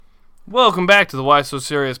Welcome back to the Why So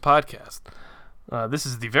Serious podcast. This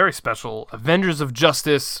is the very special Avengers of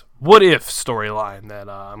Justice What If storyline that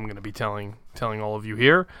I'm going to be telling all of you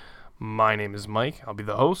here. My name is Mike. I'll be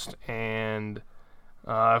the host, and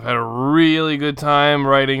I've had a really good time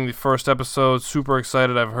writing the first episode. Super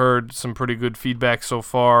excited. I've heard some pretty good feedback so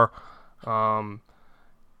far. That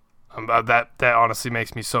honestly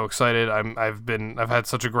makes me so excited. I've had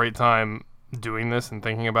such a great time doing this and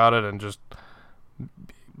thinking about it, and just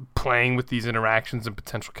playing with these interactions and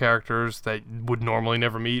potential characters that would normally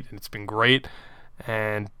never meet, and it's been great.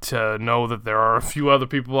 And to know that there are a few other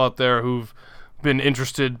people out there who've been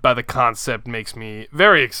interested by the concept makes me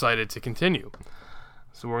very excited to continue.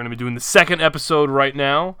 So we're going to be doing the second episode right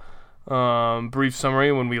now. Brief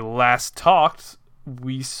summary: when we last talked,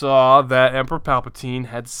 we saw that Emperor Palpatine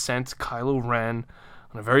had sent Kylo Ren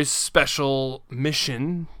on a very special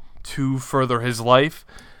mission to further his life.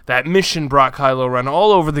 That mission brought Kylo Ren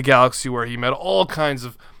all over the galaxy, where he met all kinds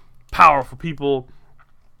of powerful people,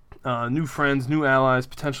 new friends, new allies,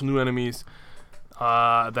 potential new enemies.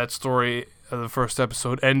 That story of the first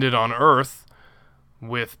episode ended on Earth,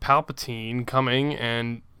 with Palpatine coming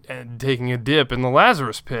and taking a dip in the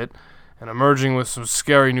Lazarus Pit and emerging with some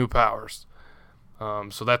scary new powers.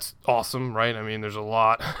 So that's awesome, right? I mean, there's a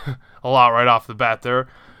lot right off the bat there.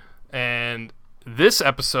 And this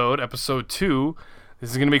episode, episode 2, this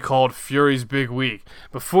is going to be called Fury's Big Week.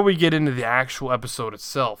 Before we get into the actual episode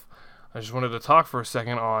itself, I just wanted to talk for a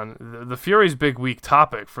second on the Fury's Big Week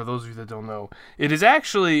topic. For those of you that don't know, it is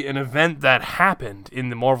actually an event that happened in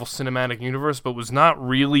the Marvel Cinematic Universe, but was not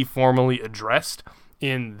really formally addressed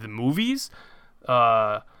in the movies.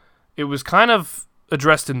 It was kind of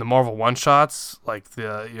addressed in the Marvel one-shots, like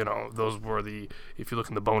those were if you look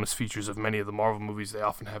in the bonus features of many of the Marvel movies, they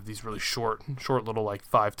often have these really short little, like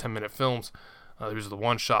 5-10 minute films. These are the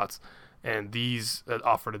one-shots, and these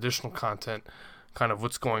offered additional content, kind of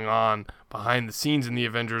what's going on behind the scenes in the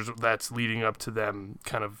Avengers that's leading up to them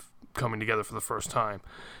kind of coming together for the first time.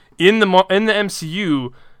 In the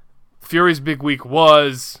MCU, Fury's Big Week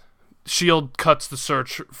was S.H.I.E.L.D. cuts the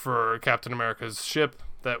search for Captain America's ship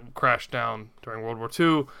that crashed down during World War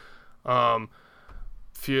II.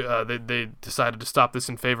 They decided to stop this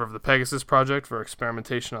in favor of the Pegasus Project for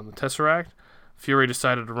experimentation on the Tesseract. Fury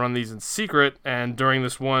decided to run these in secret, and during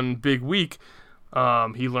this one big week,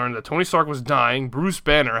 he learned that Tony Stark was dying, Bruce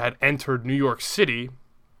Banner had entered New York City,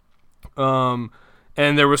 and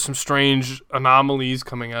there was some strange anomalies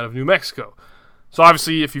coming out of New Mexico. So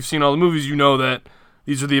obviously, if you've seen all the movies, you know that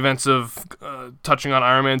these are the events of touching on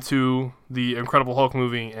Iron Man 2, the Incredible Hulk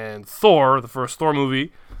movie, and Thor, the first Thor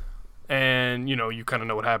movie, and you kind of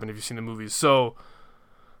know what happened if you've seen the movies. So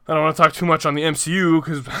I don't want to talk too much on the MCU,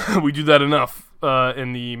 because we do that enough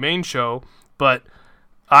in the main show, but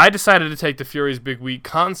I decided to take the Fury's Big Week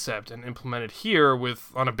concept and implement it here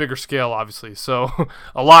on a bigger scale, obviously. So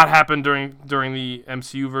a lot happened during the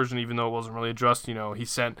MCU version, even though it wasn't really addressed. He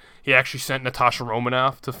actually sent Natasha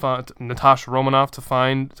Romanoff to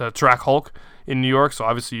track Hulk in New York. So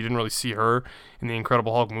obviously you didn't really see her in the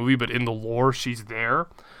Incredible Hulk movie, but in the lore she's there.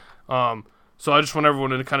 So I just want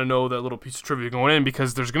everyone to kind of know that little piece of trivia going in,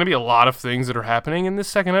 because there's going to be a lot of things that are happening in this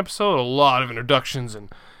second episode. A lot of introductions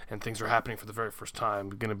and things are happening for the very first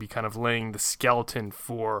time. We're going to be kind of laying the skeleton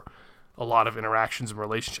for a lot of interactions and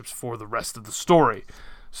relationships for the rest of the story.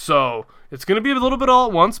 So it's going to be a little bit all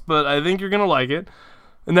at once, but I think you're going to like it.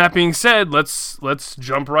 And that being said, let's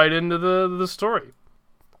jump right into the story.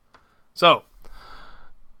 So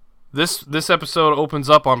this episode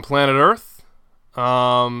opens up on planet Earth.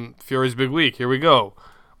 Fury's Big Week. Here we go.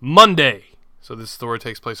 Monday. So this story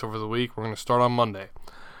takes place over the week. We're going to start on Monday.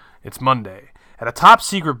 It's Monday. At a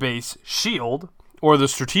top-secret base, S.H.I.E.L.D., or the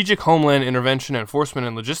Strategic Homeland Intervention Enforcement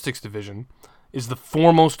and Logistics Division, is the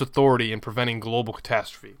foremost authority in preventing global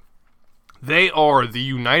catastrophe. They are the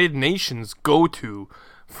United Nations go-to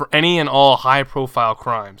for any and all high-profile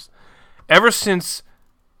crimes. Ever since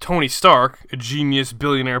Tony Stark, a genius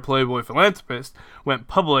billionaire playboy philanthropist, went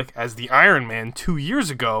public as the Iron Man 2 years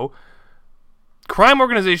ago, crime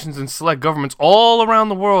organizations and select governments all around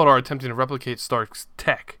the world are attempting to replicate Stark's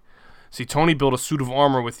tech. See, Tony built a suit of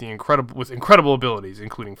armor with incredible abilities,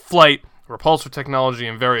 including flight, repulsor technology,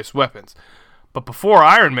 and various weapons. But before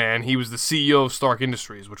Iron Man, he was the CEO of Stark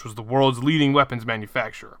Industries, which was the world's leading weapons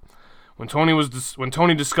manufacturer. When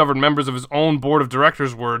Tony discovered members of his own board of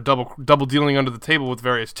directors were double dealing under the table with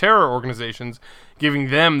various terror organizations, giving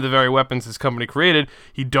them the very weapons his company created,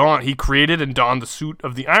 he created and donned the suit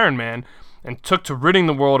of the Iron Man and took to ridding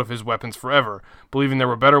the world of his weapons forever, believing there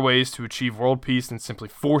were better ways to achieve world peace than simply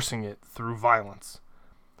forcing it through violence.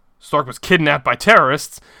 Stark was kidnapped by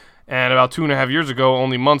terrorists And about 2.5 years ago,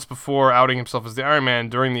 only months before outing himself as the Iron Man,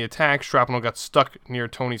 during the attack, shrapnel got stuck near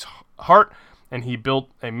Tony's heart, and he built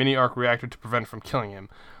a mini arc reactor to prevent it from killing him.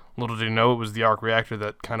 Little did he know it was the arc reactor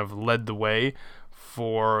that kind of led the way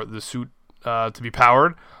for the suit to be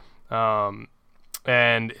powered.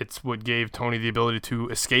 And it's what gave Tony the ability to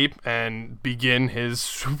escape and begin his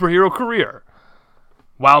superhero career.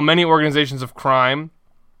 While many organizations of crime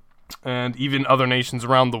and even other nations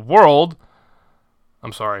around the world...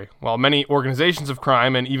 While many organizations of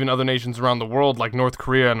crime and even other nations around the world like North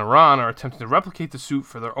Korea and Iran are attempting to replicate the suit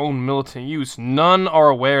for their own militant use, none are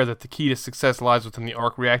aware that the key to success lies within the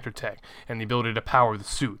arc reactor tech and the ability to power the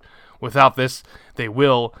suit. Without this, they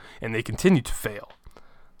will, and they continue to fail.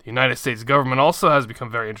 The United States government also has become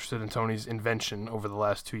very interested in Tony's invention over the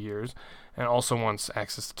last 2 years, and also wants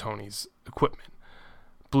access to Tony's equipment,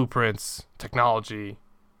 blueprints, technology,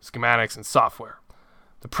 schematics, and software.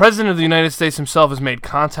 The President of the United States himself has made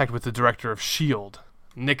contact with the director of S.H.I.E.L.D.,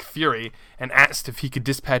 Nick Fury, and asked if he could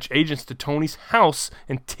dispatch agents to Tony's house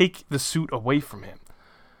and take the suit away from him.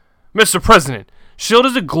 Mr. President, S.H.I.E.L.D.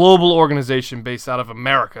 is a global organization based out of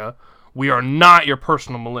America. We are not your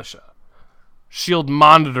personal militia. S.H.I.E.L.D.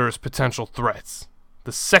 monitors potential threats.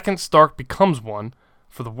 The second Stark becomes one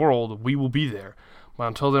for the world, we will be there. But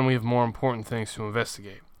until then, we have more important things to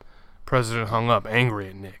investigate. The President hung up, angry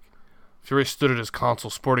at Nick. Fury stood at his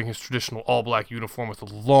console, sporting his traditional all-black uniform with a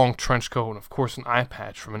long trench coat and, of course, an eye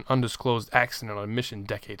patch from an undisclosed accident on a mission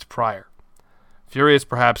decades prior. Fury is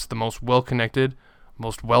perhaps the most well-connected,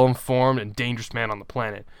 most well-informed, and dangerous man on the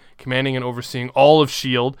planet. Commanding and overseeing all of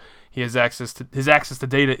S.H.I.E.L.D., his access to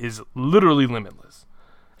data is literally limitless,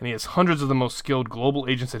 and he has hundreds of the most skilled global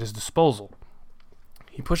agents at his disposal.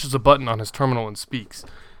 He pushes a button on his terminal and speaks.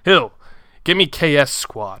 "Hill, get me KS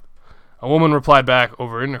Squad." A woman replied back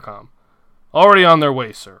over intercom. "Already on their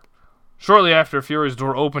way, sir." Shortly after, Fury's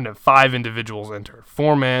door opened and 5 individuals entered,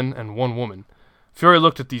 4 men and 1 woman. Fury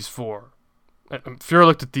looked at these 5.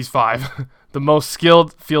 The most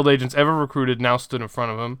skilled field agents ever recruited now stood in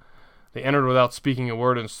front of him. They entered without speaking a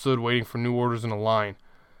word and stood waiting for new orders in a line.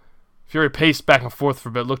 Fury paced back and forth for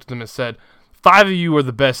a bit, looked at them and said, 5 of you are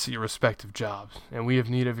the best at your respective jobs, and we have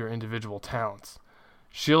need of your individual talents.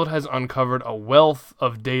 S.H.I.E.L.D. has uncovered a wealth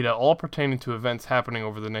of data all pertaining to events happening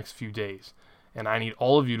over the next few days, and I need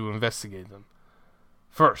all of you to investigate them.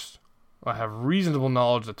 First, I have reasonable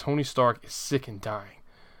knowledge that Tony Stark is sick and dying.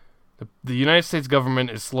 The United States government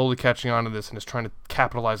is slowly catching on to this and is trying to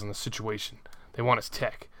capitalize on the situation. They want his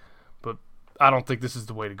tech, but I don't think this is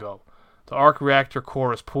the way to go. The arc reactor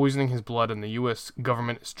core is poisoning his blood, and the U.S.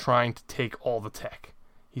 government is trying to take all the tech.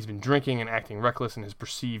 He's been drinking and acting reckless in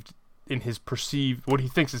what he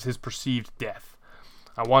thinks is his perceived death.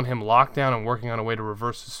 I want him locked down and working on a way to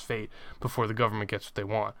reverse his fate before the government gets what they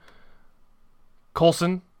want.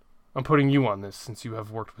 Coulson, I'm putting you on this since you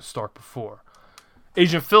have worked with Stark before.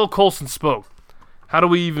 Agent Phil Coulson spoke. How do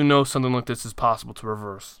we even know something like this is possible to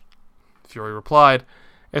reverse? Fury replied,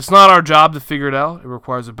 "It's not our job to figure it out. It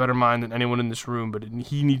requires a better mind than anyone in this room, but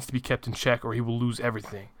he needs to be kept in check or he will lose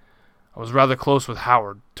everything. I was rather close with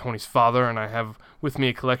Howard, Tony's father, and I have with me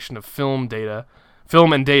a collection of film and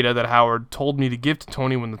data that Howard told me to give to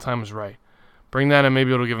Tony when the time is right. Bring that and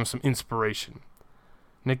maybe it'll give him some inspiration."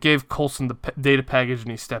 Nick gave Coulson the data package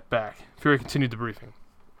and he stepped back. Fury continued the briefing.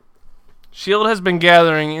 S.H.I.E.L.D. has been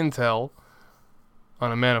gathering intel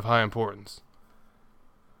on a man of high importance.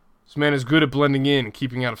 This man is good at blending in and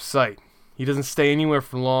keeping out of sight. He doesn't stay anywhere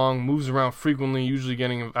for long, moves around frequently, usually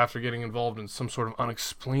after getting involved in some sort of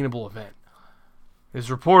unexplainable event. It is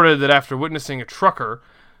reported that after witnessing a truck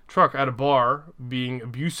at a bar being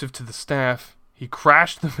abusive to the staff, he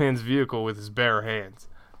crashed the man's vehicle with his bare hands.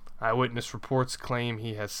 Eyewitness reports claim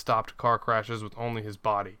he has stopped car crashes with only his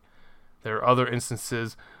body. There are other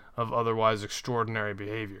instances of otherwise extraordinary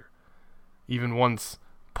behavior. Even once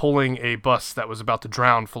pulling a bus that was about to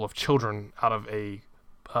drown full of children out of a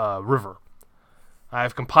river. I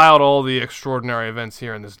have compiled all the extraordinary events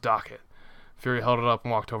here in this docket. Fury held it up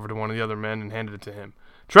and walked over to one of the other men and handed it to him.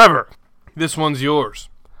 "Trevor, this one's yours."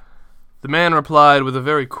 The man replied with a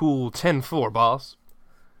very cool 10-4, boss.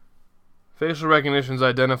 Facial recognitions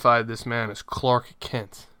identified this man as Clark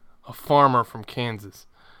Kent, a farmer from Kansas.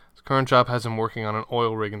 His current job has him working on an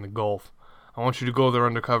oil rig in the Gulf. I want you to go there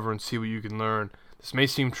undercover and see what you can learn. This may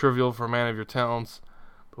seem trivial for a man of your talents,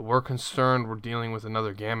 but we're concerned we're dealing with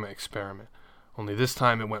another Gamma experiment. Only this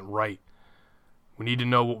time it went right. We need to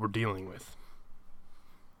know what we're dealing with.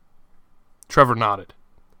 Trevor nodded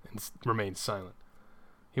and remained silent.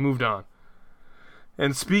 He moved on.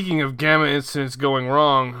 And speaking of gamma incidents going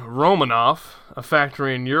wrong, Romanov, a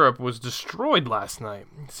factory in Europe, was destroyed last night.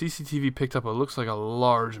 CCTV picked up what looks like a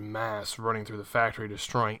large mass running through the factory,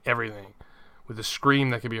 destroying everything, with a scream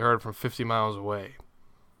that could be heard from 50 miles away.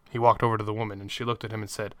 He walked over to the woman, and she looked at him and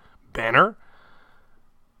said, "Banner?"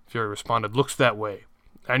 Fury responded, "Looks that way.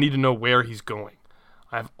 I need to know where he's going.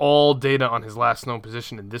 I have all data on his last known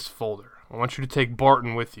position in this folder. I want you to take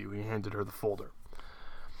Barton with you." He handed her the folder.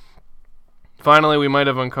 Finally, we might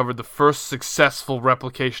have uncovered the first successful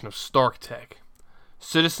replication of Stark tech.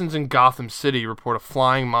 Citizens in Gotham City report a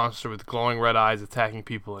flying monster with glowing red eyes attacking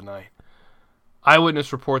people at night.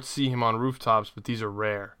 Eyewitness reports see him on rooftops, but these are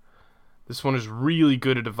rare. This one is really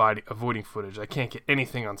good at avoiding footage. I can't get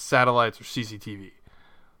anything on satellites or CCTV.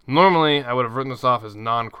 Normally, I would have written this off as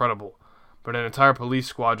non-credible, but an entire police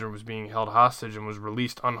squadron was being held hostage and was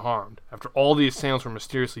released unharmed after all the assailants were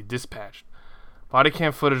mysteriously dispatched. Body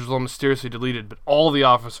cam footage was all mysteriously deleted, but all the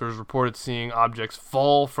officers reported seeing objects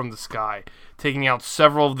fall from the sky, taking out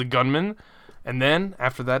several of the gunmen, and then,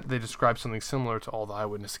 after that, they described something similar to all the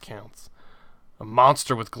eyewitness accounts. A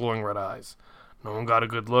monster with glowing red eyes. No one got a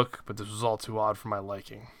good look, but this was all too odd for my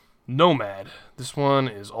liking. Nomad, this one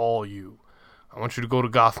is all you. I want you to go to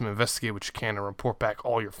Gotham, investigate what you can, and report back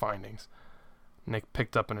all your findings. Nick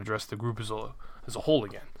picked up and addressed the group as a whole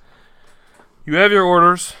again. You have your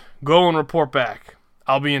orders. Go and report back.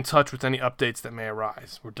 I'll be in touch with any updates that may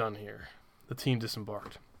arise. We're done here. The team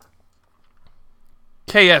disembarked.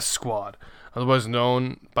 KS Squad, otherwise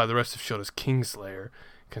known by the rest of S.H.I.E.L.D. as Kingslayer,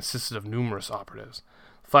 consisted of numerous operatives.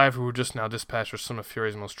 5 who were just now dispatched are some of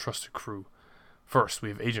Fury's most trusted crew. First, we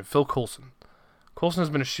have Agent Phil Coulson. Coulson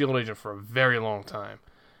has been a S.H.I.E.L.D. agent for a very long time.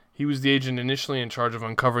 He was the agent initially in charge of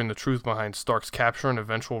uncovering the truth behind Stark's capture and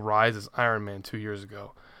eventual rise as Iron Man 2 years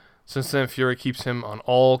ago. Since then, Fury keeps him on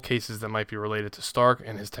all cases that might be related to Stark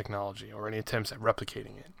and his technology, or any attempts at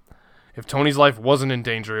replicating it. If Tony's life wasn't in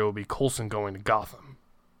danger, it would be Coulson going to Gotham,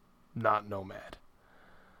 not Nomad.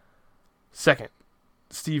 Second,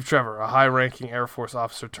 Steve Trevor, a high-ranking Air Force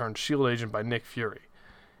officer turned S.H.I.E.L.D. agent by Nick Fury.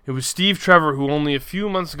 It was Steve Trevor who only a few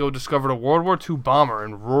months ago discovered a World War II bomber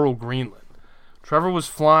in rural Greenland. Trevor was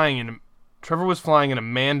flying in a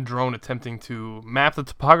manned drone attempting to map the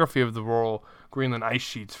topography of the rural Greenland ice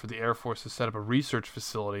sheets for the Air Force to set up a research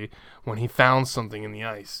facility when he found something in the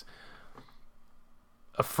ice.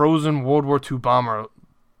 A frozen World War II bomber,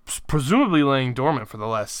 presumably laying dormant for the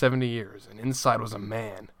last 70 years, and inside was a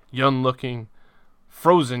man, young-looking,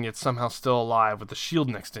 frozen yet somehow still alive, with a shield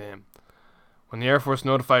next to him. When the Air Force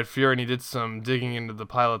notified Fury and he did some digging into the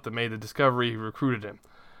pilot that made the discovery, he recruited him.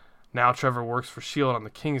 Now Trevor works for S.H.I.E.L.D. on the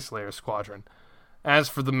Kingslayer squadron. As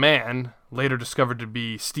for the man, later discovered to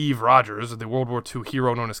be Steve Rogers, the World War II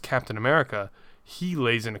hero known as Captain America, he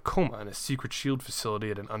lays in a coma in a secret S.H.I.E.L.D.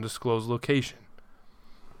 facility at an undisclosed location.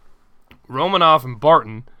 Romanov and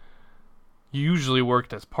Barton usually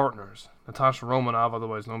worked as partners. Natasha Romanov,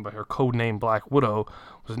 otherwise known by her codename Black Widow,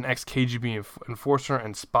 was an ex-KGB enforcer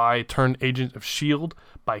and spy turned agent of S.H.I.E.L.D.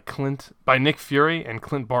 by Nick Fury and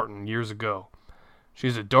Clint Barton years ago. She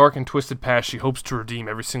has a dark and twisted past she hopes to redeem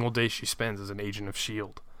every single day she spends as an agent of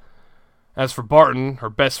S.H.I.E.L.D. As for Barton, her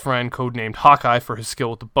best friend, codenamed Hawkeye for his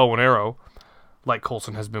skill with the bow and arrow, like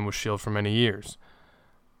Coulson has been with S.H.I.E.L.D. for many years.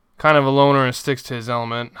 Kind of a loner and sticks to his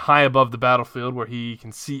element, high above the battlefield where he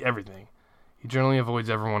can see everything. He generally avoids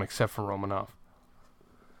everyone except for Romanov.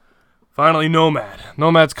 Finally, Nomad.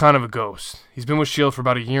 Nomad's kind of a ghost. He's been with S.H.I.E.L.D. for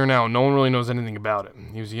about a year now, and no one really knows anything about it.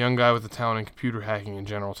 He was a young guy with a talent in computer hacking and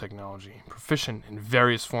general technology. Proficient in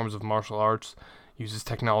various forms of martial arts, uses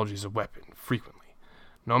technology as a weapon, frequently.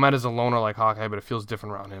 Nomad is a loner like Hawkeye, but it feels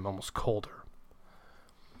different around him, almost colder.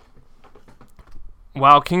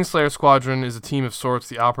 While Kingslayer Squadron is a team of sorts,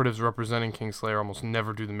 the operatives representing Kingslayer almost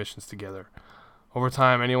never do the missions together. Over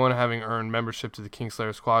time, anyone having earned membership to the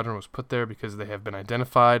Kingslayer Squadron was put there because they have been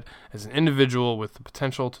identified as an individual with the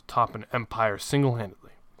potential to top an empire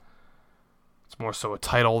single-handedly. It's more so a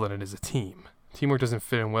title than it is a team. Teamwork doesn't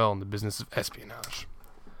fit in well in the business of espionage.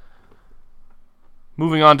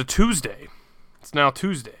 Moving on to Tuesday. It's now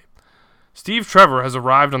Tuesday. Steve Trevor has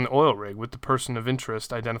arrived on the oil rig with the person of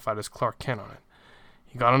interest identified as Clark Kent on it.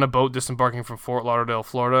 He got on a boat disembarking from Fort Lauderdale,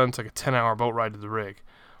 Florida, and took a 10-hour boat ride to the rig.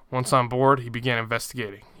 Once on board, he began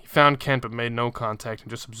investigating. He found Kent but made no contact and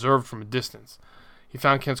just observed from a distance. He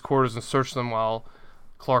found Kent's quarters and searched them while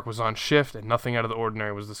Clark was on shift, and nothing out of the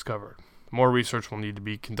ordinary was discovered. More research will need to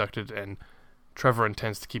be conducted, and Trevor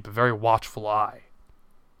intends to keep a very watchful eye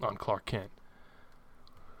on Clark Kent.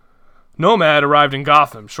 Nomad arrived in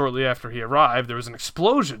Gotham. Shortly after he arrived, there was an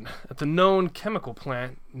explosion at the known chemical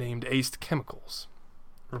plant named Ace Chemicals.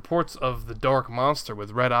 Reports of the dark monster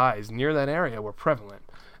with red eyes near that area were prevalent.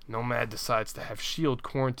 Nomad decides to have S.H.I.E.L.D.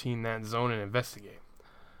 quarantine that zone and investigate.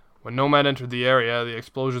 When Nomad entered the area, the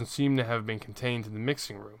explosion seemed to have been contained to the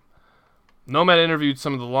mixing room. Nomad interviewed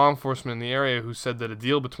some of the law enforcement in the area who said that a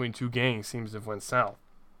deal between two gangs seems to have went south.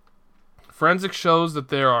 Forensics shows that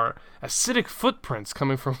there are acidic footprints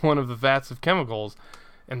coming from one of the vats of chemicals,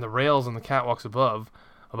 and the rails on the catwalks above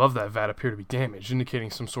that vat appear to be damaged, indicating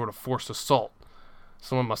some sort of forced assault.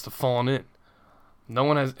 Someone must have fallen in. No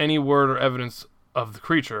one has any word or evidence of the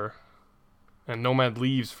creature, and Nomad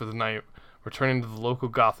leaves for the night, returning to the local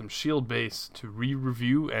Gotham S.H.I.E.L.D. base to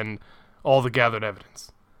re-review and all the gathered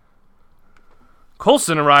evidence.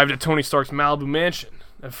 Coulson arrived at Tony Stark's Malibu mansion.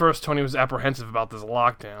 At first, Tony was apprehensive about this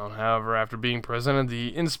lockdown. However, after being presented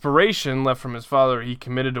the inspiration left from his father, he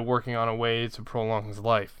committed to working on a way to prolong his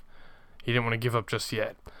life. He didn't want to give up just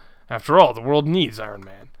yet. After all, the world needs Iron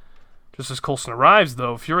Man. Just as Coulson arrives,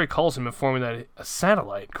 though, Fury calls him, informing that a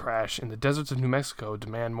satellite crash in the deserts of New Mexico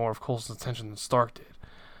demand more of Coulson's attention than Stark did.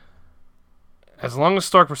 As long as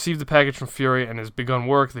Stark received the package from Fury and has begun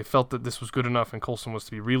work, they felt that this was good enough and Coulson was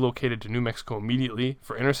to be relocated to New Mexico immediately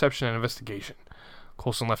for interception and investigation.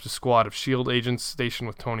 Coulson left a squad of S.H.I.E.L.D. agents stationed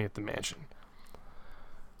with Tony at the mansion.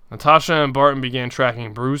 Natasha and Barton began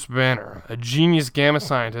tracking Bruce Banner, a genius gamma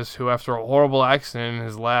scientist who, after a horrible accident in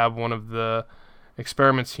his lab, a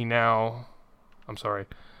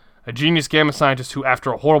genius gamma scientist who,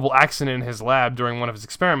 after a horrible accident in his lab during one of his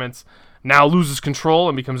experiments, now loses control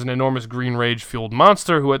and becomes an enormous green rage-fueled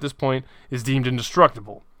monster who, at this point, is deemed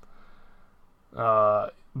indestructible. Banner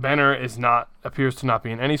appears to not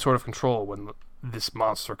be in any sort of control when this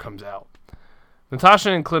monster comes out.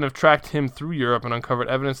 Natasha and Clint have tracked him through Europe and uncovered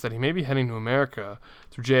evidence that he may be heading to America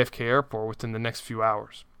through JFK Airport within the next few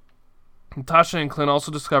hours. Natasha and Clint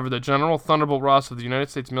also discovered that General Thunderbolt Ross of the United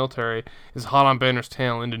States military is hot on Banner's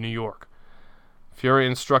tail into New York. Fury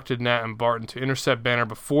instructed Nat and Barton to intercept Banner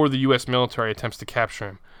before the U.S. military attempts to capture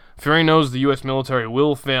him. Fury knows the U.S. military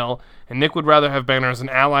will fail, and Nick would rather have Banner as an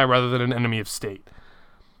ally rather than an enemy of state.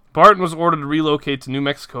 Barton was ordered to relocate to New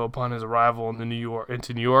Mexico upon his arrival into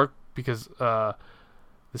New York because the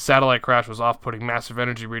satellite crash was off-putting massive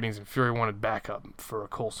energy readings, and Fury wanted backup for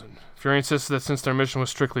Coulson. Fury insisted that since their mission was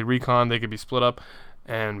strictly recon, they could be split up,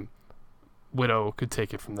 and Widow could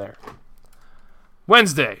take it from there.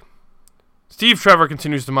 Wednesday. Steve Trevor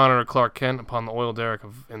continues to monitor Clark Kent upon the oil derrick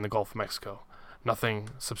in the Gulf of Mexico. Nothing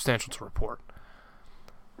substantial to report.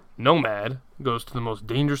 Nomad goes to the most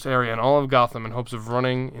dangerous area in all of Gotham in hopes of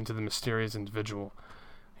running into the mysterious individual.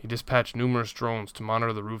 He dispatched numerous drones to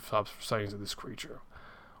monitor the rooftops for sightings of this creature.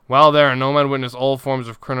 While there, Nomad witnessed all forms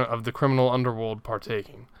of the criminal underworld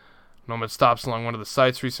partaking. Nomad stops along one of the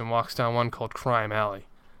side streets and walks down one called Crime Alley.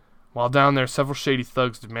 While down there, several shady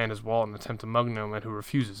thugs demand his wallet and attempt to mug Nomad, who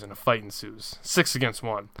refuses, and a fight ensues. 6 against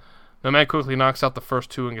 1. Nomad quickly knocks out the first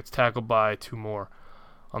 2 and gets tackled by 2 more.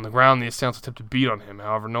 On the ground, the assailants attempt to beat on him.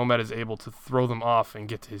 However, Nomad is able to throw them off and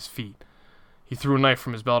get to his feet. He threw a knife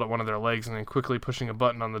from his belt at one of their legs, and then quickly pushing a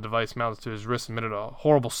button on the device mounted to his wrist emitted a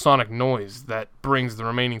horrible sonic noise that brings the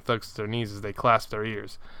remaining thugs to their knees as they clasp their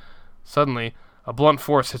ears. Suddenly, a blunt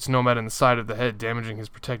force hits Nomad in the side of the head, damaging his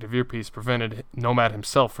protective earpiece, prevented Nomad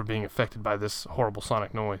himself from being affected by this horrible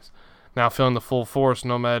sonic noise. Now feeling the full force,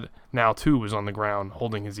 Nomad now too was on the ground,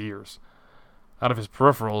 holding his ears. Out of his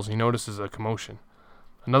peripherals, he notices a commotion.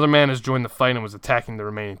 Another man has joined the fight and was attacking the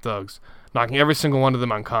remaining thugs, knocking every single one of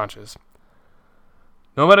them unconscious.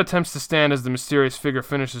 Nomad attempts to stand as the mysterious figure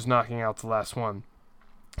finishes knocking out the last one.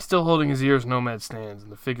 Still holding his ears, Nomad stands,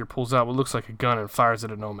 and the figure pulls out what looks like a gun and fires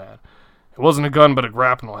it at Nomad. It wasn't a gun, but a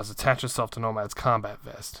grapnel has attached itself to Nomad's combat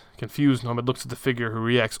vest. Confused, Nomad looks at the figure, who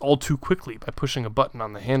reacts all too quickly by pushing a button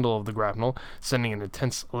on the handle of the grapnel, sending an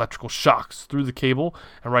intense electrical shocks through the cable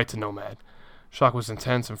and right to Nomad. Shock was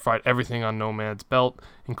intense and fried everything on Nomad's belt,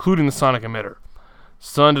 including the sonic emitter.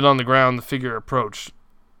 Stunned and on the ground, the figure approached.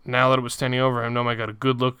 Now that it was standing over him, Nomad got a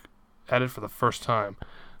good look at it for the first time.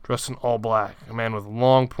 Dressed in all black, a man with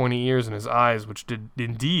long, pointy ears, and his eyes, which did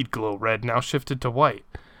indeed glow red, now shifted to white.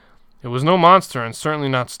 It was no monster, and certainly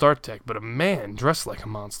not Stark-Tech, but a man dressed like a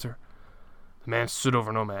monster. The man stood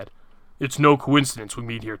over Nomad. "It's no coincidence we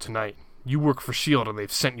meet here tonight. You work for S.H.I.E.L.D., and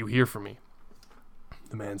they've sent you here for me,"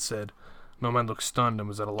 the man said. Nomad looked stunned and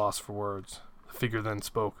was at a loss for words. The figure then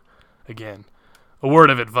spoke again. "A word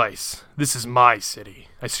of advice. This is my city.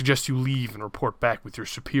 I suggest you leave and report back with your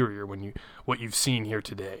superior what you've seen here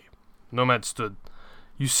today." Nomad stood.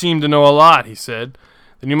 "You seem to know a lot," he said.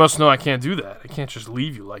 "Then you must know I can't do that. I can't just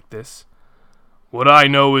leave you like this." "What I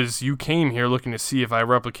know is you came here looking to see if I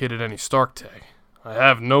replicated any Stark-Tech. I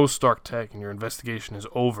have no Stark-Tech, and your investigation is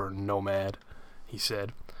over, Nomad," he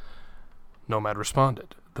said. Nomad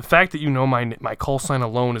responded, "The fact that you know my call sign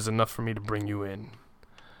alone is enough for me to bring you in."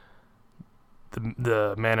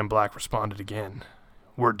 The man in black responded again,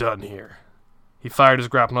 "We're done here." He fired his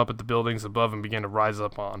grapnel up at the buildings above and began to rise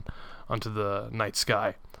up onto the night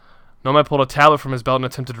sky. Nomad pulled a tablet from his belt and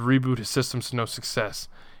attempted to reboot his systems to no success.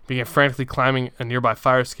 He began frantically climbing a nearby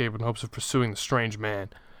fire escape in hopes of pursuing the strange man.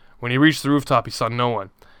 When he reached the rooftop, he saw no one,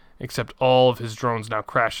 except all of his drones now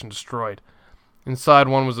crashed and destroyed. Inside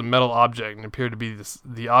one was a metal object, and appeared to be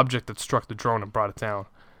the object that struck the drone and brought it down.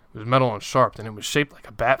 It was metal and sharp, and it was shaped like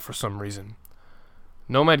a bat for some reason.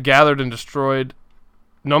 Nomad gathered the destroyed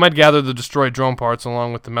drone parts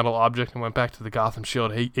along with the metal object and went back to the Gotham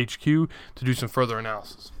Shield HQ to do some further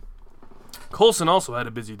analysis. Coulson also had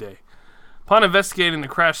a busy day. Upon investigating the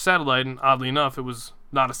crashed satellite, and oddly enough, it was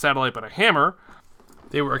not a satellite but a hammer,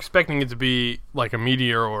 they were expecting it to be like a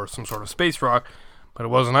meteor or some sort of space rock, but it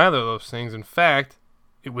wasn't either of those things. In fact,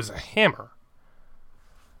 it was a hammer.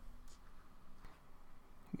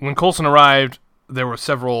 When Coulson arrived, there were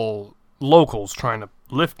several locals trying to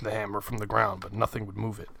lift the hammer from the ground, but nothing would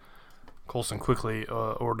move it. Coulson quickly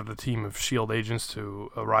ordered a team of S.H.I.E.L.D. agents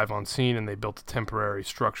to arrive on scene, and they built a temporary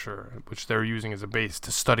structure, which they're using as a base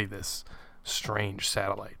to study this strange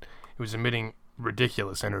satellite. It was emitting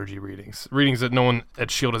ridiculous energy readings that no one at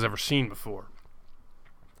S.H.I.E.L.D. has ever seen before.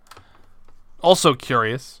 Also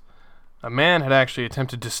curious, a man had actually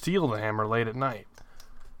attempted to steal the hammer late at night.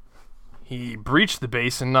 He breached the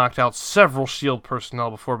base and knocked out several S.H.I.E.L.D. personnel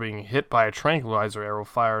before being hit by a tranquilizer arrow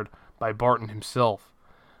fired by Barton himself.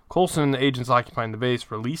 Coulson and the agents occupying the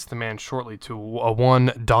base released the man shortly to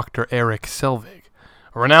one Dr. Eric Selvig,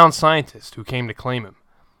 a renowned scientist who came to claim him.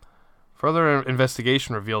 Further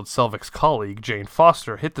investigation revealed Selvig's colleague, Jane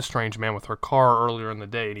Foster, hit the strange man with her car earlier in the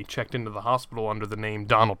day, and he checked into the hospital under the name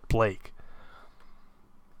Donald Blake.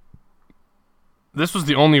 This was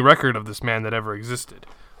the only record of this man that ever existed.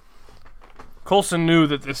 Coulson knew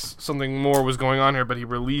that something more was going on here, but he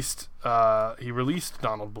released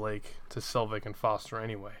Donald Blake to Selvig and Foster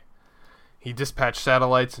anyway. He dispatched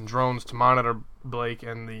satellites and drones to monitor Blake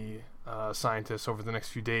and the scientists over the next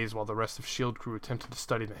few days while the rest of S.H.I.E.L.D. crew attempted to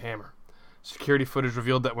study the hammer. Security footage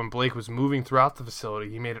revealed that when Blake was moving throughout the facility,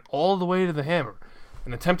 he made it all the way to the hammer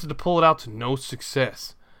and attempted to pull it out to no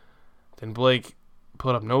success. Then Blake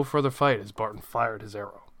put up no further fight as Barton fired his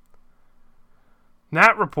arrow.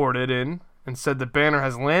 Nat reported in and said that Banner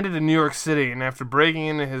has landed in New York City, and after breaking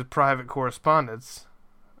into his private correspondence,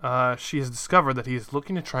 she has discovered that he is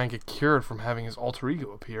looking to try and get cured from having his alter ego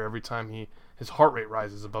appear every time his heart rate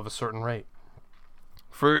rises above a certain rate.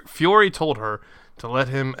 Fury told her to let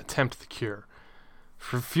him attempt the cure.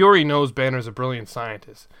 Fury knows Banner's a brilliant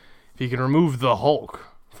scientist. If he can remove the Hulk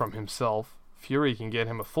from himself, Fury can get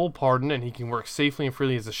him a full pardon, and he can work safely and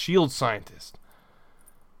freely as a S.H.I.E.L.D. scientist.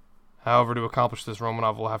 However, to accomplish this,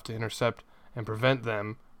 Romanov will have to intercept and prevent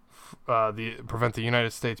the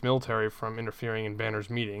United States military from interfering in Banner's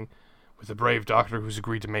meeting with the brave doctor who's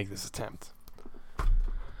agreed to make this attempt.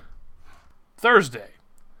 Thursday.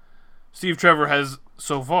 Steve Trevor has,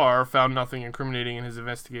 so far, found nothing incriminating in his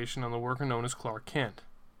investigation on the worker known as Clark Kent.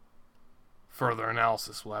 Further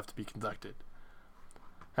analysis will have to be conducted.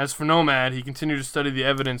 As for Nomad, he continued to study the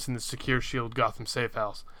evidence in the secure S.H.I.E.L.D. Gotham safe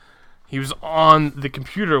house. He was on the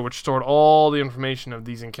computer which stored all the information of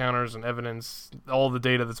these encounters and evidence, all the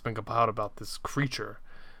data that's been compiled about this creature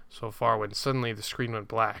so far, when suddenly the screen went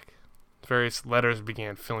black. Various letters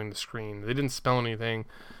began filling the screen. They didn't spell anything,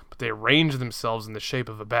 but they arranged themselves in the shape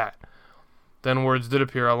of a bat. Then words did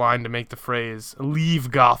appear aligned to make the phrase,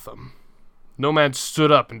 "Leave Gotham." Nomad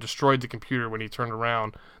stood up and destroyed the computer. When he turned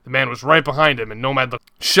around, the man was right behind him, and Nomad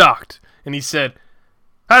looked shocked, and he said,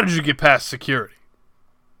 "How did you get past security?"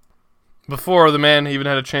 Before the man even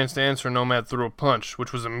had a chance to answer, Nomad threw a punch,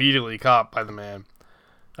 which was immediately caught by the man.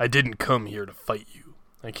 "I didn't come here to fight you.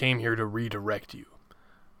 I came here to redirect you."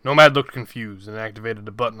 Nomad looked confused and activated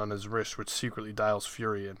a button on his wrist which secretly dials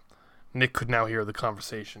Fury in. Nick could now hear the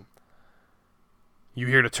conversation. "You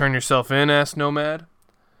here to turn yourself in?" asked Nomad.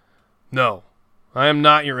 "No, I am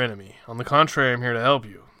not your enemy. On the contrary, I'm here to help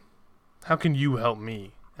you." "How can you help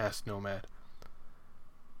me?" asked Nomad.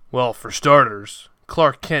 "Well, for starters,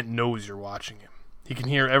 Clark Kent knows you're watching him. He can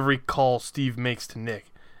hear every call Steve makes to Nick,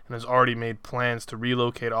 and has already made plans to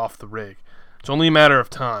relocate off the rig. It's only a matter of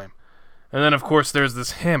time. And then, of course, there's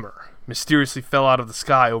this hammer. Mysteriously fell out of the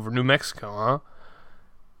sky over New Mexico, huh?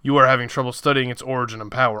 You are having trouble studying its origin and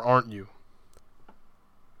power, aren't you?"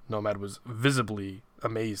 Nomad was visibly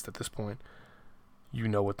amazed at this point. "You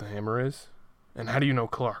know what the hammer is? And how do you know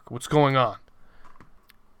Clark? What's going on?"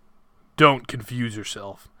 "Don't confuse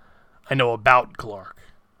yourself. I know about Clark.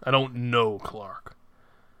 I don't know Clark.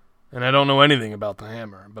 And I don't know anything about the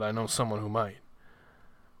hammer, but I know someone who might.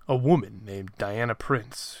 A woman named Diana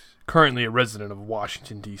Prince, currently a resident of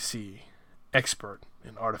Washington, D.C., expert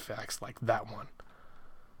in artifacts like that one.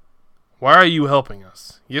 Why are you helping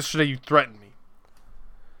us? Yesterday you threatened me.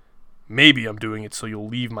 Maybe I'm doing it so you'll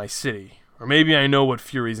leave my city. Or maybe I know what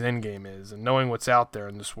Fury's endgame is, and knowing what's out there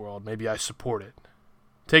in this world, maybe I support it.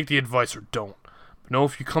 Take the advice or don't. But know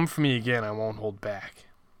if you come for me again, I won't hold back.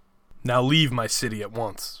 Now leave my city at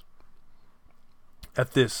once.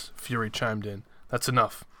 At this, Fury chimed in. That's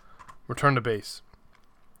enough. Return to base.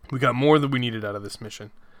 We got more than we needed out of this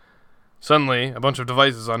mission. Suddenly, a bunch of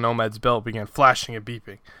devices on Nomad's belt began flashing and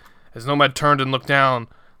beeping. As Nomad turned and looked down,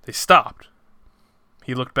 they stopped.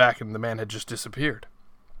 He looked back and the man had just disappeared.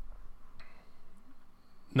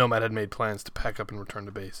 Nomad had made plans to pack up and return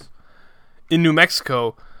to base. In New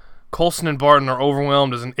Mexico, Coulson and Barton are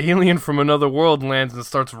overwhelmed as an alien from another world lands and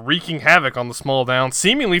starts wreaking havoc on the small town,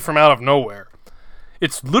 seemingly from out of nowhere.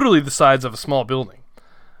 It's literally the size of a small building.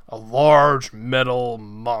 A large metal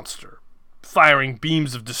monster, firing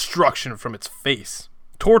beams of destruction from its face,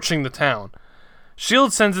 torching the town.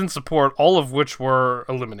 S.H.I.E.L.D. sends in support, all of which were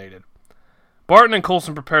eliminated. Barton and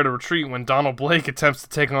Coulson prepare to retreat when Donald Blake attempts to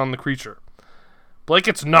take on the creature. Blake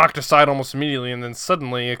gets knocked aside almost immediately, and then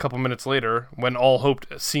suddenly, a couple minutes later, when all hope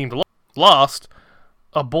seemed lost,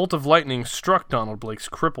 a bolt of lightning struck Donald Blake's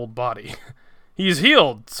crippled body. He is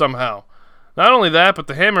healed, somehow. Not only that, but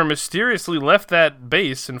the hammer mysteriously left that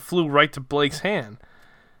base and flew right to Blake's hand.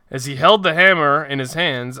 As he held the hammer in his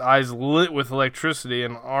hands, eyes lit with electricity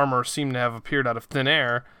and armor seemed to have appeared out of thin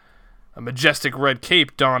air, a majestic red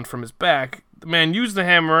cape donned from his back, the man used the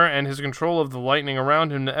hammer and his control of the lightning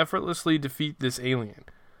around him to effortlessly defeat this alien.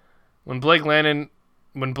 When Blake landed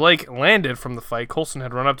from the fight, Coulson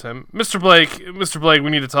had run up to him. Mr. Blake,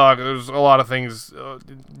 we need to talk. There's a lot of things,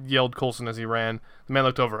 yelled Coulson as he ran. The man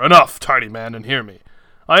looked over. Enough, tiny man, and hear me.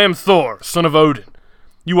 I am Thor, son of Odin.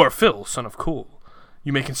 You are Phil, son of Kul.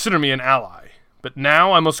 You may consider me an ally. But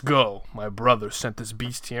now I must go. My brother sent this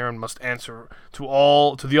beast here and must answer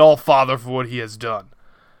to the All-Father for what he has done.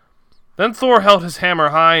 Then Thor held his hammer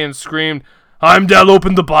high and screamed, Heimdall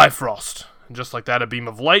opened the Bifrost. And just like that, a beam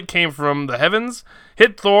of light came from the heavens,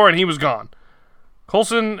 hit Thor, and he was gone.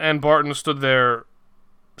 Coulson and Barton stood there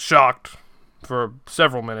shocked for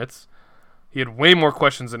several minutes. He had way more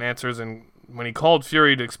questions than answers, and when he called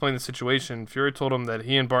Fury to explain the situation, Fury told him that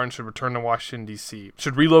he and Barton should return to Washington, D.C.,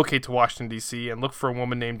 should relocate to Washington, D.C., and look for a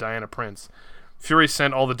woman named Diana Prince. Fury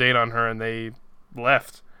sent all the data on her, and they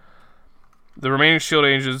left. The remaining S.H.I.E.L.D.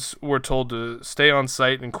 agents were told to stay on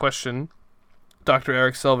site and question Dr.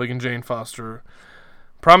 Eric Selvig and Jane Foster,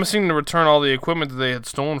 promising to return all the equipment that they had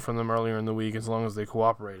stolen from them earlier in the week as long as they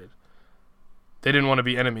cooperated. They didn't want to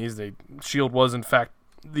be enemies. S.H.I.E.L.D. was, in fact,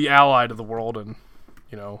 the ally to the world, and,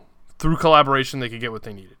 through collaboration they could get what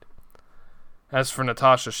they needed. As for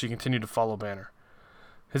Natasha, she continued to follow Banner.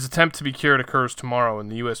 His attempt to be cured occurs tomorrow,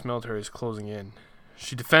 and the U.S. military is closing in.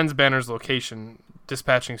 She defends Banner's location,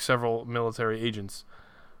 dispatching several military agents.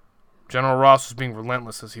 General Ross was being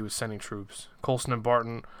relentless as he was sending troops. Coulson and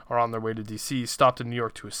Barton are on their way to D.C., stopped in New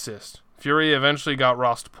York to assist. Fury eventually got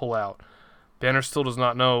Ross to pull out. Banner still does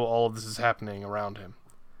not know all of this is happening around him.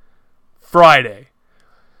 Friday.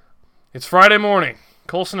 It's Friday morning.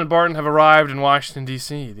 Coulson and Barton have arrived in Washington,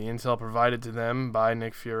 D.C. The intel provided to them by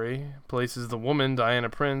Nick Fury places the woman, Diana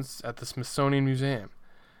Prince, at the Smithsonian Museum.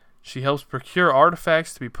 She helps procure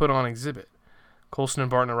artifacts to be put on exhibit. Coulson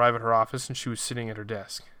and Barton arrive at her office, and she was sitting at her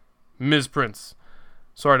desk. Ms. Prince,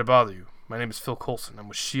 sorry to bother you. My name is Phil Coulson. I'm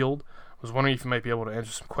with S.H.I.E.L.D. I was wondering if you might be able to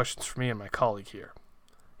answer some questions for me and my colleague here.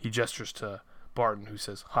 He gestures to Barton, who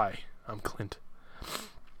says, Hi, I'm Clint.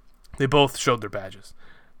 They both showed their badges.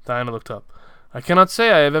 Diana looked up. I cannot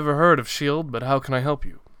say I have ever heard of S.H.I.E.L.D., but how can I help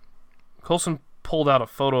you? Coulson pulled out a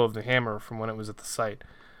photo of the hammer from when it was at the site.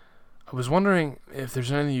 I was wondering if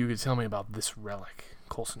there's anything you could tell me about this relic,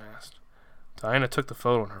 Coulson asked. Diana took the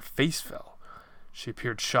photo and her face fell. She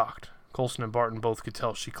appeared shocked. Coulson and Barton both could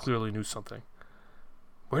tell she clearly knew something.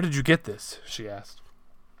 Where did you get this? She asked.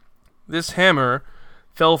 This hammer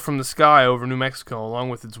fell from the sky over New Mexico along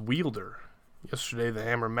with its wielder. Yesterday the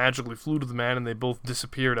hammer magically flew to the man and they both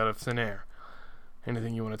disappeared out of thin air.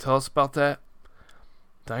 Anything you want to tell us about that?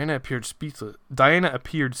 Diana appeared speechless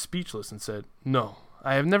and said, No,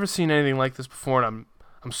 I have never seen anything like this before, and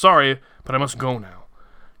I'm sorry, but I must go now.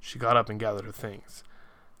 She got up and gathered her things.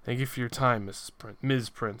 Thank you for your time, Ms.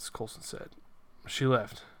 Prince, Coulson said. She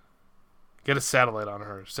left. Get a satellite on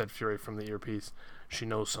her, said Fury from the earpiece. She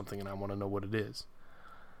knows something and I want to know what it is.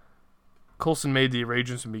 Coulson made the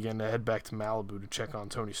arrangements and began to head back to Malibu to check on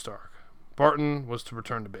Tony Stark. Spartan was to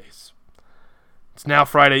return to base. It's now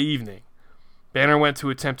Friday evening. Banner went to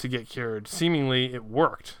attempt to get cured. Seemingly, it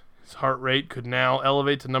worked. His heart rate could now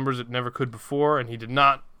elevate to numbers it never could before, and he did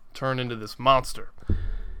not turn into this monster.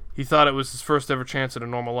 He thought it was his first ever chance at a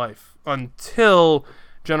normal life, until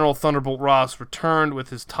General Thunderbolt Ross returned with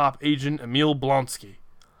his top agent, Emil Blonsky.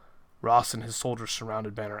 Ross and his soldiers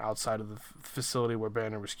surrounded Banner outside of the facility where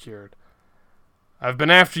Banner was cured. "I've been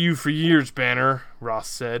after you for years, Banner," Ross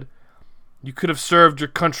said. "You could have served your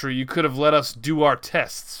country. You could have let us do our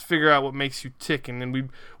tests, figure out what makes you tick, and then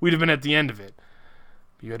we'd have been at the end of it.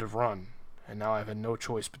 But you had to run, and now I've had no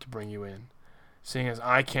choice but to bring you in. Seeing as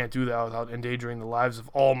I can't do that without endangering the lives of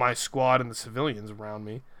all my squad and the civilians around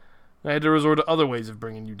me, I had to resort to other ways of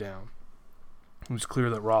bringing you down." It was clear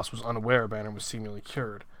that Ross was unaware Banner was seemingly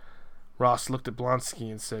cured. Ross looked at Blonsky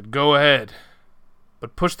and said, "Go ahead,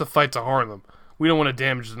 but push the fight to Harlem. We don't want to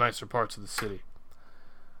damage the nicer parts of the city."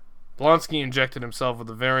 Blonsky injected himself with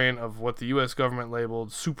a variant of what the U.S. government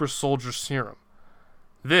labeled super soldier serum.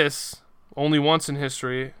 This, only once in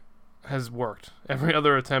history, has worked. Every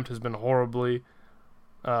other attempt has been horribly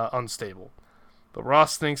unstable. But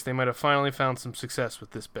Ross thinks they might have finally found some success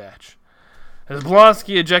with this batch. As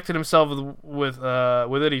Blonsky ejected himself with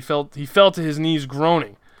it, he fell to his knees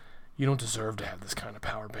groaning. "You don't deserve to have this kind of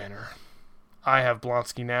power, Banner. I have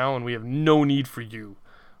Blonsky now, and we have no need for you,"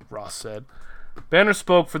 Ross said. Banner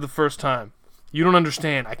spoke for the first time. "You don't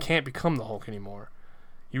understand. I can't become the Hulk anymore.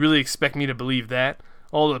 You really expect me to believe that?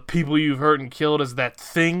 All the people you've hurt and killed as that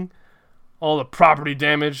thing? All the property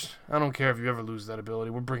damaged? I don't care if you ever lose that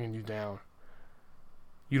ability. We're bringing you down.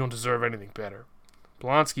 You don't deserve anything better."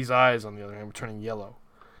 Blonsky's eyes, on the other hand, were turning yellow.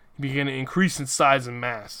 He began to increase in size and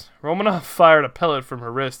mass. Romanoff fired a pellet from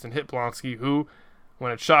her wrist and hit Blonsky, who,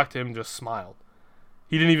 when it shocked him, just smiled.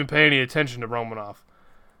 He didn't even pay any attention to Romanoff.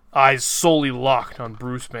 Eyes solely locked on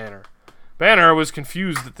Bruce Banner. Banner was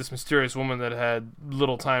confused at this mysterious woman that had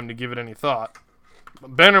little time to give it any thought.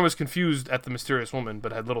 Banner was confused at the mysterious woman,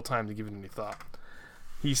 but had little time to give it any thought.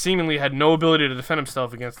 He seemingly had no ability to defend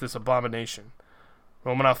himself against this abomination.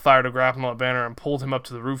 Romanoff fired a grapple at Banner and pulled him up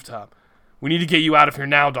to the rooftop. "We need to get you out of here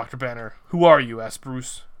now, Dr. Banner." "Who are you?" asked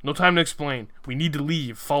Bruce. "No time to explain. We need to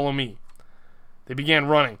leave. Follow me." They began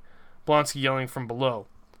running, Blonsky yelling from below.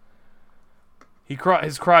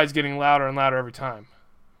 His cries getting louder and louder every time.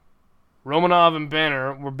 Romanov and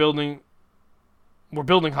Banner were building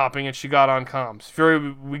hopping, and she got on comms.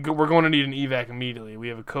 "Fury, we're going to need an evac immediately. We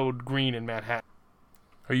have a code green in Manhattan."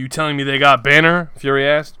 "Are you telling me they got Banner?" Fury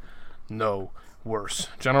asked. "No. Worse.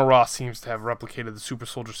 General Ross seems to have replicated the super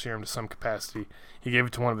soldier serum to some capacity. He gave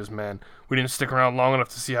it to one of his men. We didn't stick around long enough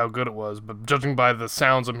to see how good it was, but judging by the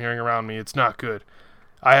sounds I'm hearing around me, it's not good.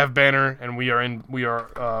 I have Banner, and we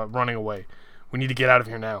are running away. We need to get out of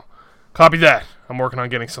here now." "Copy that. I'm working on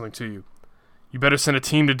getting something to you. You better send a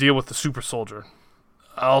team to deal with the super soldier.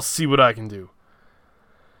 I'll see what I can do,"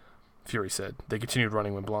 Fury said. They continued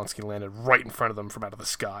running when Blonsky landed right in front of them from out of the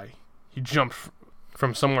sky. He jumped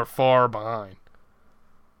from somewhere far behind.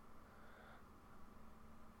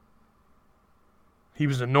 He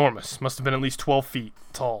was enormous, must have been at least 12 feet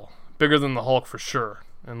tall, bigger than the Hulk for sure,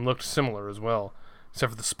 and looked similar as well,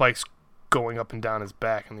 except for the spikes going up and down his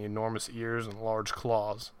back and the enormous ears and large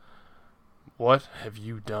claws. "What have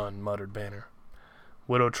you done?" muttered Banner.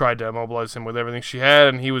 Widow tried to immobilize him with everything she had,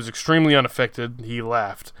 and he was extremely unaffected. He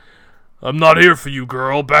laughed. "I'm not here for you,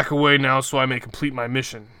 girl. Back away now so I may complete my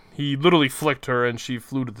mission." He literally flicked her, and she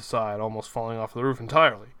flew to the side, almost falling off the roof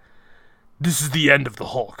entirely. "This is the end of the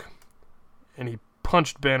Hulk." And he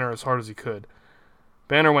punched Banner as hard as he could.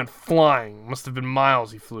 Banner went flying. Must have been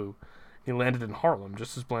miles he flew. He landed in Harlem,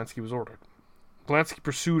 just as Blonsky was ordered. Blonsky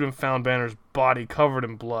pursued and found Banner's body covered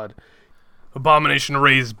in blood. Abomination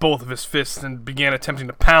raised both of his fists and began attempting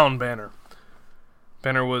to pound Banner.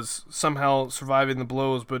 Banner was somehow surviving the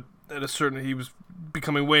blows, but at a certain he was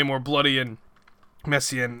becoming way more bloody and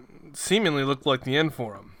messy and seemingly looked like the end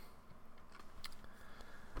for him.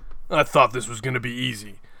 "I thought this was going to be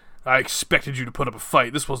easy. I expected you to put up a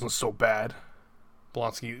fight. This wasn't so bad."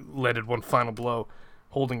 Blonsky landed one final blow,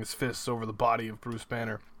 holding his fists over the body of Bruce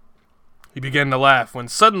Banner. He began to laugh when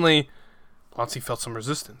suddenly Blonsky felt some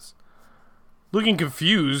resistance. Looking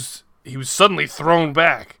confused, he was suddenly thrown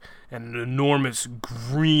back, and an enormous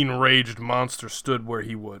green-raged monster stood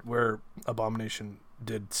where Abomination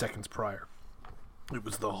did seconds prior. It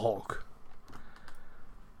was the Hulk.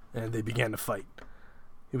 And they began to fight.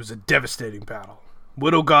 It was a devastating battle.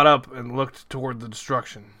 Widow got up and looked toward the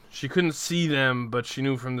destruction. She couldn't see them, but she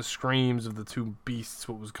knew from the screams of the two beasts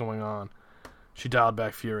what was going on. She dialed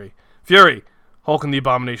back Fury. "Fury, Hulk and the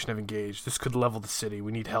Abomination have engaged. This could level the city.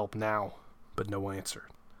 We need help now." But no answer.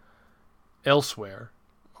 Elsewhere,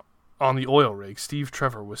 on the oil rig, Steve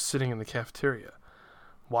Trevor was sitting in the cafeteria,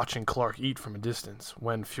 watching Clark eat from a distance,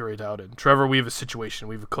 when Fury doubted. "Trevor, we have a situation.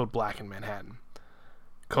 We have a code black in Manhattan."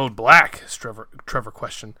 "Code black?" Trevor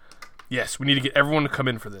questioned. "Yes, we need to get everyone to come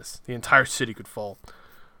in for this. The entire city could fall."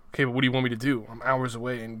 "Okay, but what do you want me to do? I'm hours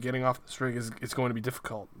away, and getting off this rig is going to be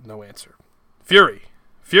difficult." No answer.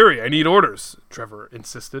 Fury, I need orders," Trevor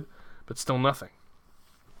insisted, but still nothing.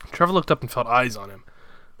 Trevor looked up and felt eyes on him.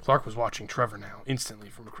 Clark was watching Trevor now, instantly,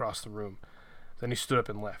 from across the room. Then he stood up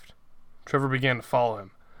and left. Trevor began to follow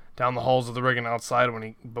him, down the halls of the rig and outside,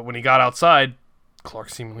 but when he got outside, Clark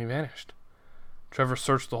seemingly vanished. Trevor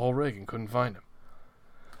searched the whole rig and couldn't find him.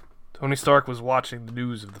 Tony Stark was watching the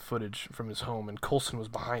news of the footage from his home, and Coulson was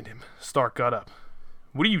behind him. Stark got up.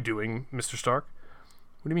 "What are you doing, Mr. Stark?"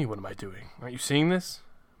 "What do you mean, what am I doing? Aren't you seeing this?"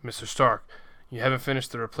 "Mr. Stark, you haven't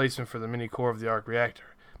finished the replacement for the mini-core of the arc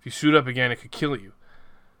reactor. If you suit up again, it could kill you."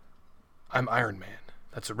 "I'm Iron Man.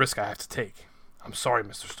 That's a risk I have to take." "I'm sorry,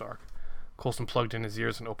 Mr. Stark." Coulson plugged in his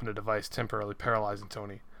ears and opened a device, temporarily paralyzing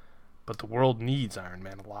Tony. "But the world needs Iron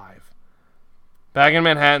Man alive." Back in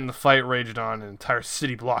Manhattan, the fight raged on, and entire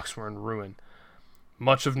city blocks were in ruin.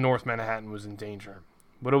 Much of North Manhattan was in danger.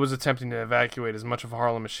 Widow was attempting to evacuate as much of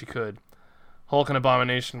Harlem as she could. Hulk and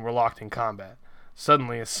Abomination were locked in combat.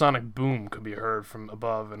 Suddenly, a sonic boom could be heard from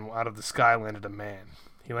above, and out of the sky landed a man.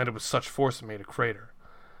 He landed with such force it made a crater.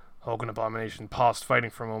 Hulk and Abomination paused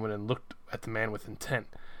fighting for a moment and looked at the man with intent,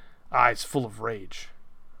 eyes full of rage.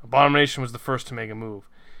 Abomination was the first to make a move.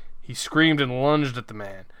 He screamed and lunged at the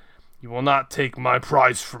man. "You will not take my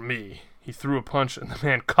prize from me." He threw a punch, and the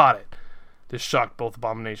man caught it. This shocked both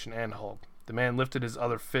Abomination and Hulk. The man lifted his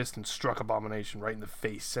other fist and struck Abomination right in the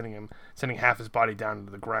face, sending half his body down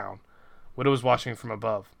into the ground. Widow was watching from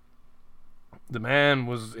above. The man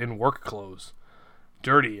was in work clothes,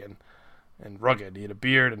 dirty and rugged. He had a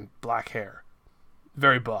beard and black hair,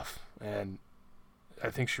 very buff, and I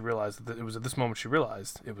think she realized that it was at this moment she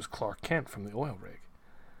realized it was Clark Kent from the oil rig.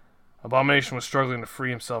 Abomination was struggling to free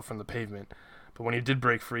himself from the pavement, but when he did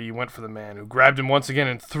break free, he went for the man, who grabbed him once again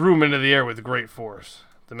and threw him into the air with great force.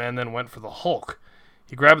 The man then went for the Hulk.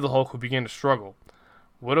 He grabbed the Hulk, who began to struggle.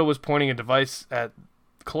 Widow was pointing a device at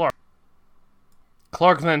Clark.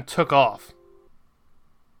 Clark then took off.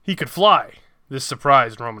 He could fly. This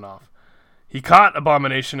surprised Romanoff. He caught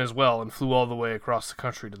Abomination as well and flew all the way across the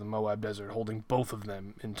country to the Moab Desert, holding both of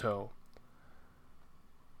them in tow.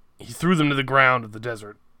 He threw them to the ground of the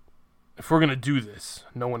desert. "If we're going to do this,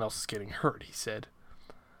 no one else is getting hurt," he said.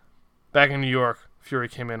 Back in New York, Fury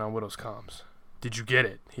came in on Widow's comms. "Did you get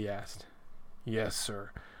it?" he asked. "Yes,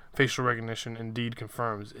 sir. Facial recognition indeed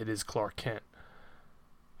confirms it is Clark Kent."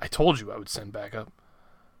 "I told you I would send backup."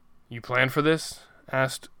 "You planned for this?"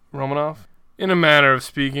 asked Romanoff. "In a manner of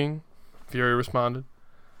speaking," Fury responded.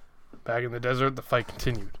 Back in the desert, the fight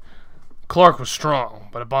continued. Clark was strong,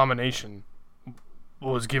 but Abomination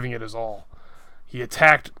was giving it his all. He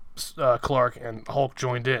attacked Clark, and Hulk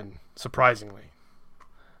joined in, surprisingly.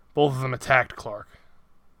 Both of them attacked Clark.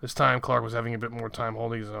 This time, Clark was having a bit more time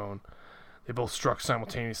holding his own. They both struck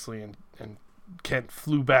simultaneously, and Kent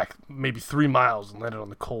flew back maybe 3 miles and landed on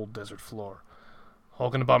the cold desert floor.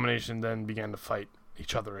 Hulk and Abomination then began to fight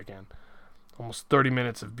each other again. Almost 30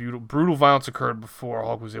 minutes of brutal violence occurred before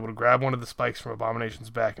Hulk was able to grab one of the spikes from Abomination's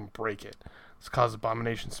back and break it. This caused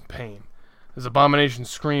Abomination some pain. As Abomination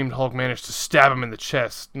screamed, Hulk managed to stab him in the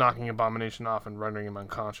chest, knocking Abomination off and rendering him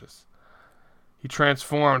unconscious. He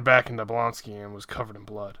transformed back into Blonsky and was covered in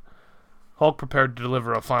blood. Hulk prepared to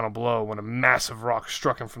deliver a final blow when a massive rock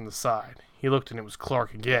struck him from the side. He looked, and it was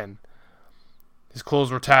Clark again. His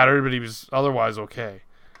clothes were tattered, but he was otherwise okay.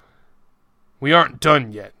 "We aren't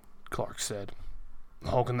done yet," Clark said.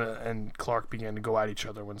 Hulk and Clark began to go at each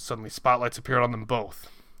other when suddenly spotlights appeared on them both.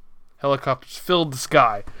 Helicopters filled the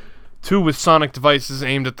sky. 2 with sonic devices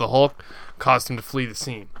aimed at the Hulk caused him to flee the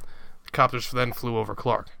scene. The copters then flew over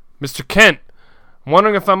Clark. "Mr. Kent, I'm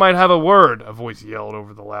wondering if I might have a word," a voice yelled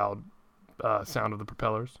over the loud sound of the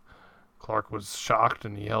propellers. Clark was shocked,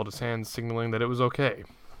 and he held his hands, signaling that it was okay.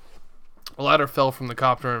 A ladder fell from the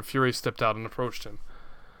copter, and Fury stepped out and approached him.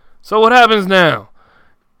 "So what happens now?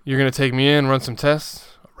 You're going to take me in, run some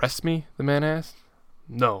tests, arrest me?" the man asked.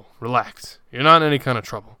 "No, relax. You're not in any kind of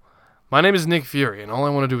trouble. My name is Nick Fury, and all I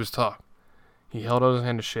want to do is talk." He held out his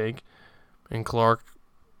hand to shake, and Clark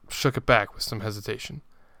shook it back with some hesitation.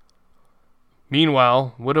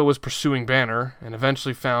 Meanwhile, Widow was pursuing Banner and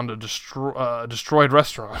eventually found a destroyed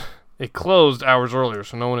restaurant. It closed hours earlier,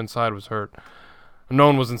 so no one inside was hurt. No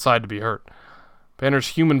one was inside to be hurt. Banner's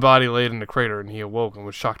human body laid in a crater, and he awoke and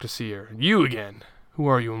was shocked to see her. "You again? Who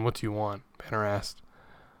are you and what do you want?" Banner asked.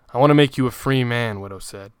 "I want to make you a free man," Widow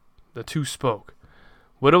said. The two spoke.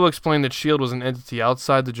 Widow explained that S.H.I.E.L.D. was an entity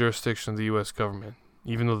outside the jurisdiction of the U.S. government.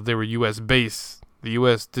 Even though they were U.S. based, the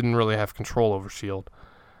U.S. didn't really have control over S.H.I.E.L.D.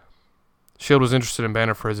 S.H.I.E.L.D. was interested in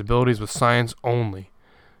Banner for his abilities with science only.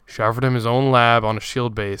 She offered him his own lab on a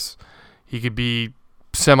S.H.I.E.L.D. base. He could be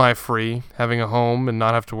semi-free, having a home, and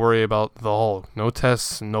not have to worry about the Hulk. No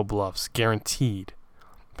tests, no bluffs. Guaranteed.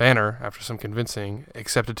 Banner, after some convincing,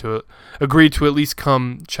 agreed to at least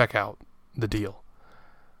come check out the deal.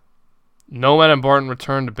 Nomad and Barton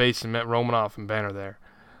returned to base and met Romanoff and Banner there.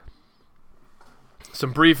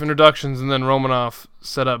 Some brief introductions, and then Romanoff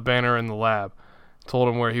set up Banner in the lab, told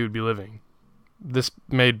him where he would be living. This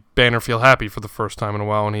made Banner feel happy for the first time in a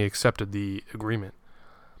while, and he accepted the agreement.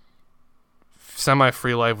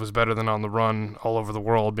 Semi-free life was better than on the run all over the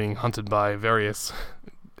world, being hunted by various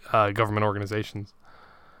government organizations.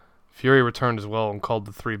 Fury returned as well and called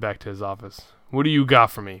the three back to his office. "What do you got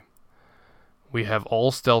for me?" "We have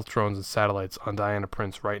all stealth drones and satellites on Diana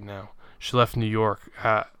Prince right now. She left New York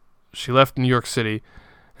City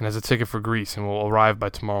and has a ticket for Greece and will arrive by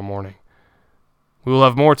tomorrow morning. We will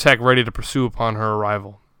have more tech ready to pursue upon her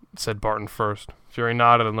arrival," said Barton first. Fury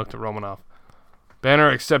nodded and looked at Romanoff. "Banner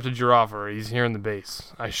accepted your offer. He's here in the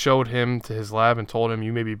base. I showed him to his lab and told him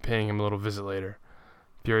you may be paying him a little visit later."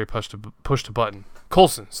 Fury pushed a button.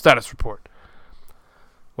 "Coulson, status report."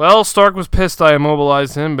 "Well, Stark was pissed I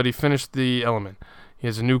immobilized him, but he finished the element. He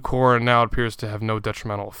has a new core and now it appears to have no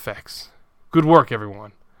detrimental effects. Good work,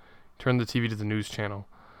 everyone." He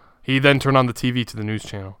then turned on the TV to the news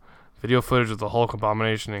channel. Video footage of the Hulk,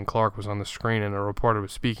 Abomination, and Clark was on the screen, and a reporter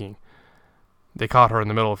was speaking. They caught her in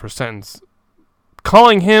the middle of her sentence,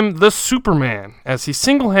 calling him the Superman, as he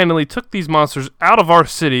single-handedly took these monsters out of our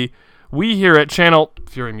city. We here at Channel...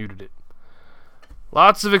 Fury muted it.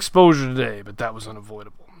 "Lots of exposure today, but that was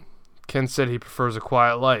unavoidable. Ken said he prefers a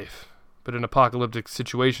quiet life, but in apocalyptic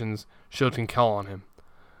situations, S.H.I.E.L.D. can call on him.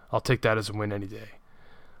 I'll take that as a win any day.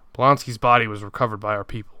 Blonsky's body was recovered by our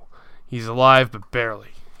people. He's alive, but barely.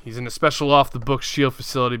 He's in a special off-the-books S.H.I.E.L.D.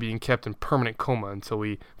 facility being kept in permanent coma until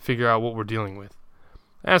we figure out what we're dealing with.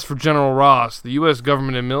 As for General Ross, the U.S.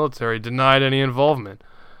 government and military denied any involvement.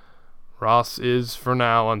 Ross is, for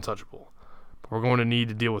now, untouchable, but we're going to need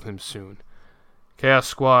to deal with him soon. Chaos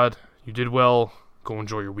Squad, you did well. Go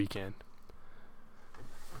enjoy your weekend."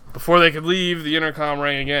 Before they could leave, the intercom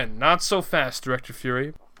rang again. "Not so fast, Director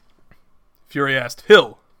Fury." Fury asked,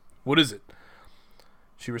 "Hill, what is it?"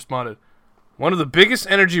 She responded, "One of the biggest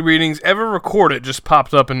energy readings ever recorded just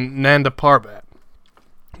popped up in Nanda Parbat.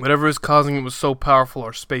 Whatever is causing it was so powerful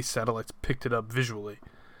our space satellites picked it up visually."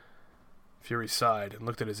 Fury sighed and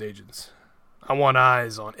looked at his agents. "I want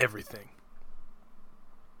eyes on everything."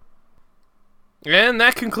 And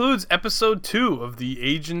that concludes episode 2 of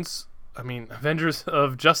the Avengers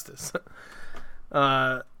of Justice.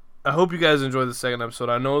 I hope you guys enjoyed the second episode.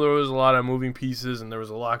 I know there was a lot of moving pieces and there was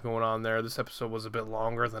a lot going on there. This episode was a bit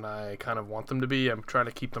longer than I kind of want them to be. I'm trying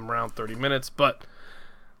to keep them around 30 minutes, but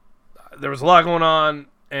there was a lot going on,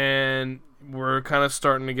 and we're kind of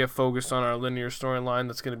starting to get focused on our linear storyline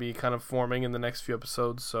that's going to be kind of forming in the next few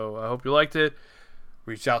episodes. So I hope you liked it.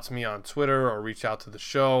 Reach out to me on Twitter or reach out to the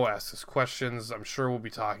show, ask us questions. I'm sure we'll be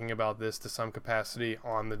talking about this to some capacity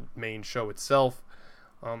on the main show itself.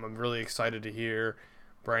 I'm really excited to hear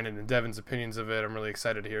Brandon and Devin's opinions of it. I'm really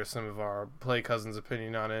excited to hear some of our Play Cousins'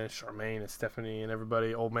 opinion on it, Charmaine and Stephanie and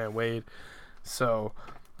everybody, Old Man Wade. So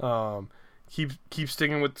keep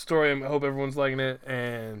sticking with the story. I hope everyone's liking it,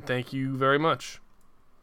 and thank you very much.